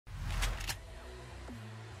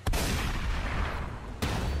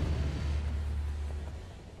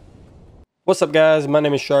What's up guys, my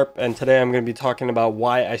name is Sharp and today I'm going to be talking about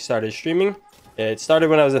why I started streaming. It started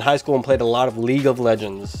when I was in high school and played a lot of League of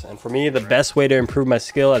Legends, and for me the best way to improve my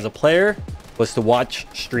skill as a player was to watch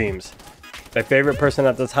streams. My favorite person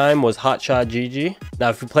at the time was SharpShooterGX. Now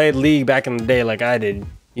if you played League back in the day like I did,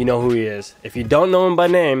 you know who he is. If you don't know him by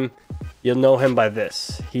name, you'll know him by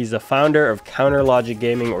this. He's the founder of Counter Logic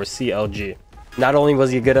Gaming, or CLG. Not only was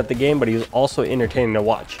he good at the game, but he was also entertaining to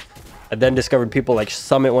watch. I then discovered people like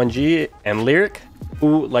Summit1G and Lyric,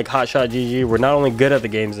 who, like SharpShooterGX, were not only good at the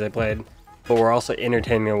games they played, but were also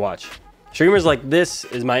entertaining to watch. Streamers like this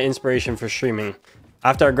is my inspiration for streaming.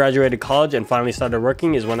 After I graduated college and finally started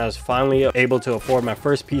working is when I was finally able to afford my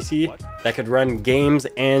first PC that could run games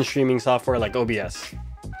and streaming software like OBS.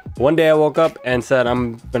 One day I woke up and said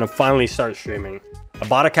I'm gonna finally start streaming. I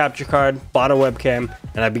bought a capture card, bought a webcam,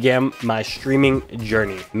 and I began my streaming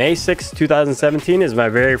journey. May 6, 2017 is my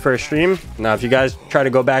very first stream. Now, if you guys try to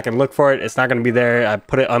go back and look for it, it's not gonna be there. I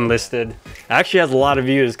put it unlisted. It actually has a lot of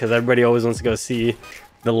views because everybody always wants to go see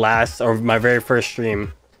the last or my very first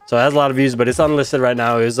stream. So it has a lot of views, but it's unlisted right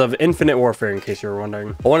now. It was of Infinite Warfare, in case you were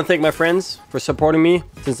wondering. I want to thank my friends for supporting me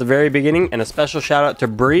since the very beginning, and a special shout out to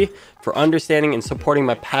Bree for understanding and supporting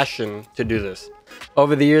my passion to do this.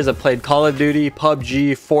 Over the years, I've played Call of Duty,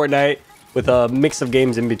 PUBG, Fortnite, with a mix of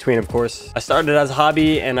games in between, of course. I started as a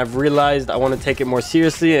hobby, and I've realized I want to take it more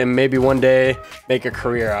seriously and maybe one day make a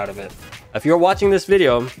career out of it. If you're watching this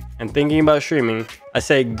video and thinking about streaming, I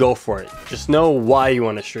say go for it. Just know why you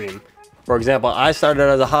want to stream. For example, I started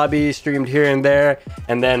as a hobby, streamed here and there,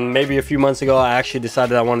 and then maybe a few months ago, I actually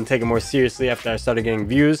decided I want to take it more seriously after I started getting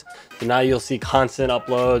views. So now you'll see constant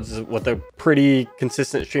uploads with a pretty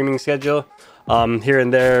consistent streaming schedule. Here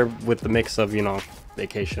and there with the mix of, you know,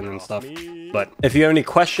 vacation and stuff. But if you have any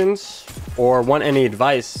questions or want any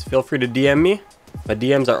advice, feel free to DM me. My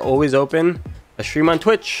DMs are always open. I stream on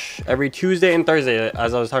Twitch every Tuesday and Thursday,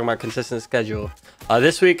 as I was talking about consistent schedule.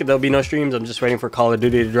 This week there'll be no streams. I'm just waiting for Call of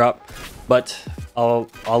Duty to drop, but I'll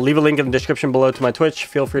leave a link in the description below to my Twitch.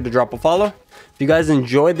 Feel free to drop a follow. If you guys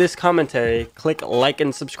enjoyed this commentary, click like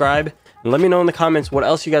and subscribe. And let me know in the comments what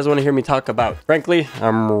else you guys want to hear me talk about. Frankly,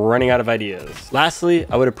 I'm running out of ideas. Lastly,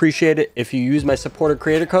 I would appreciate it if you use my supporter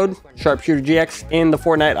creator code, SharpShooterGX, in the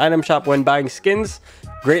Fortnite item shop when buying skins.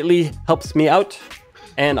 Greatly helps me out.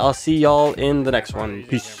 And I'll see y'all in the next one.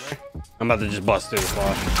 Peace. I'm about to just bust through this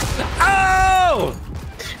wall. Oh!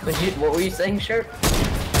 What were you saying, Sharp?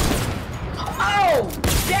 Oh!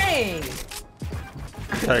 Dang!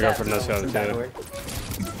 Try to go for no scope too.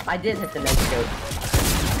 I did hit the no scope.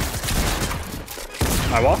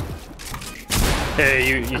 My wall? Hey,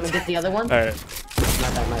 you. I'm gonna get the other one. Alright. My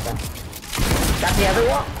bad, my bad. Got the other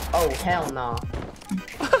one? Oh, hell no.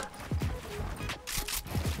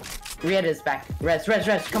 Red is back. Res,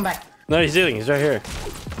 come back. No, he's healing. He's right here.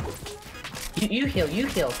 You heal, you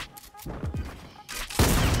heal.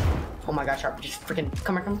 Oh my god, Sharp. Just freaking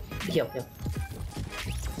come here. Heal.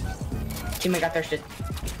 Teammate got their shit.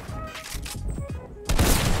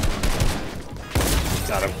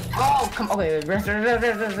 Got him. Oh, come. Okay, rest. Go.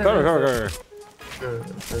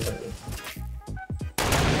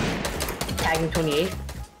 Tagging 28.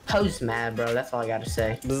 Post mad, bro. That's all I gotta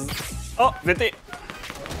say. Oh, 50.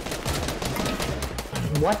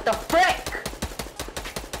 What the frick?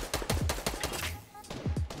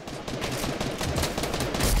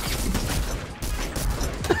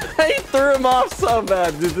 He threw him off so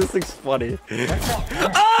bad, dude. This looks funny.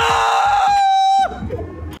 Ah! I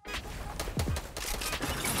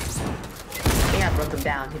think I broke him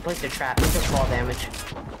down. He placed a trap. He took fall damage.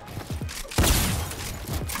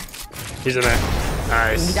 He's in there.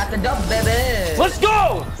 Nice. He got the dub, baby. Let's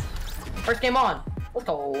go! First game on. Let's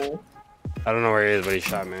go. I don't know where he is, but he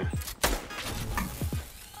shot me.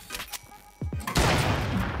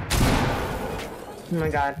 Oh my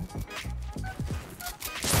god.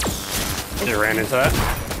 He ran into that.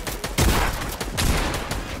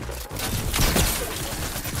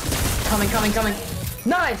 Coming.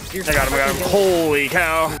 Nice! I got him. Holy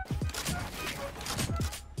cow.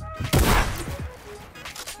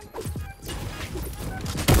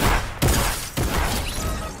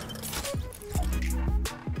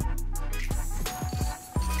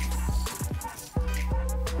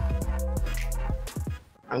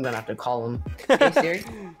 I'm gonna have to call him. Hey Siri.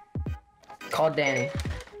 Call Danny.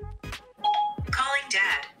 Calling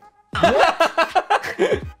Dad.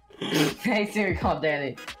 What? Hey Siri, call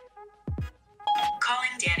Danny. Calling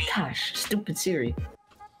Danny. Gosh, stupid Siri.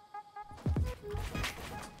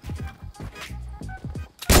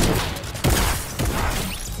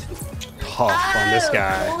 Huff on this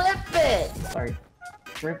guy. Flip it! Sorry.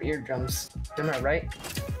 Rip eardrums. Am I right?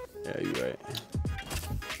 Yeah, you're right.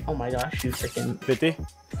 Oh my gosh, you freaking 50.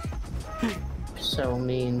 so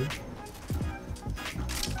mean.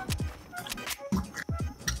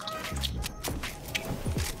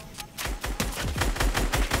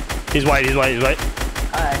 He's white. He's white. He's white.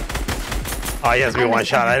 Alright. Oh, he has me one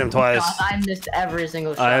shot. I hit him twice. I missed every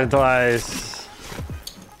single shot. I hit him twice.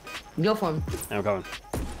 Go for him. I'm coming.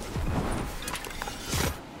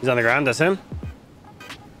 He's on the ground. That's him.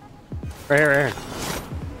 Right here. Right here.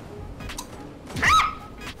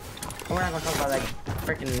 We're not gonna talk about that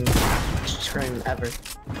freaking scream ever.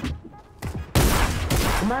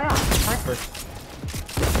 Oh my god, sniper.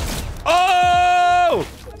 Oh!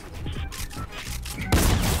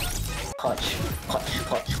 Clutch.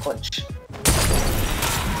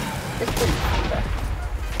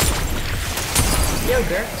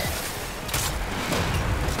 Yogurt.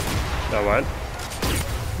 That what?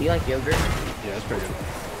 You like yogurt? Yeah, it's pretty good.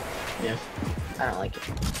 Yeah. I don't like it.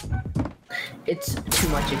 It's too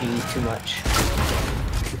much if you eat too much.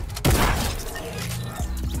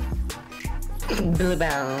 Billy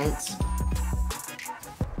bounce.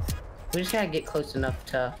 We just gotta get close enough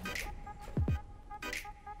to.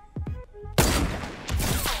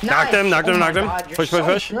 Knocked him. Knocked him. Oh my Knocked him. God, you're Push. so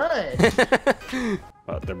Push. Good.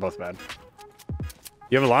 Well, they're both bad.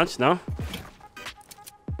 You have a launch? No.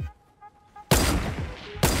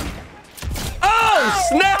 Oh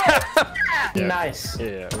snap! Yeah. Nice.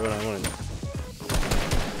 Yeah. What?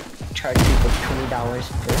 Charge people $20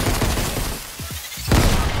 for.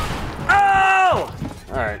 Oh!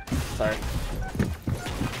 All right. Sorry.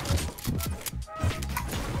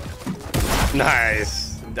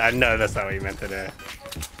 Nice. I know that's not what you meant to do.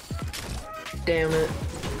 Damn it.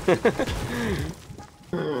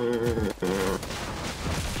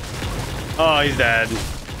 Oh, he's dead.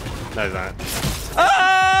 No, he's not.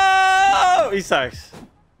 Oh! He sucks.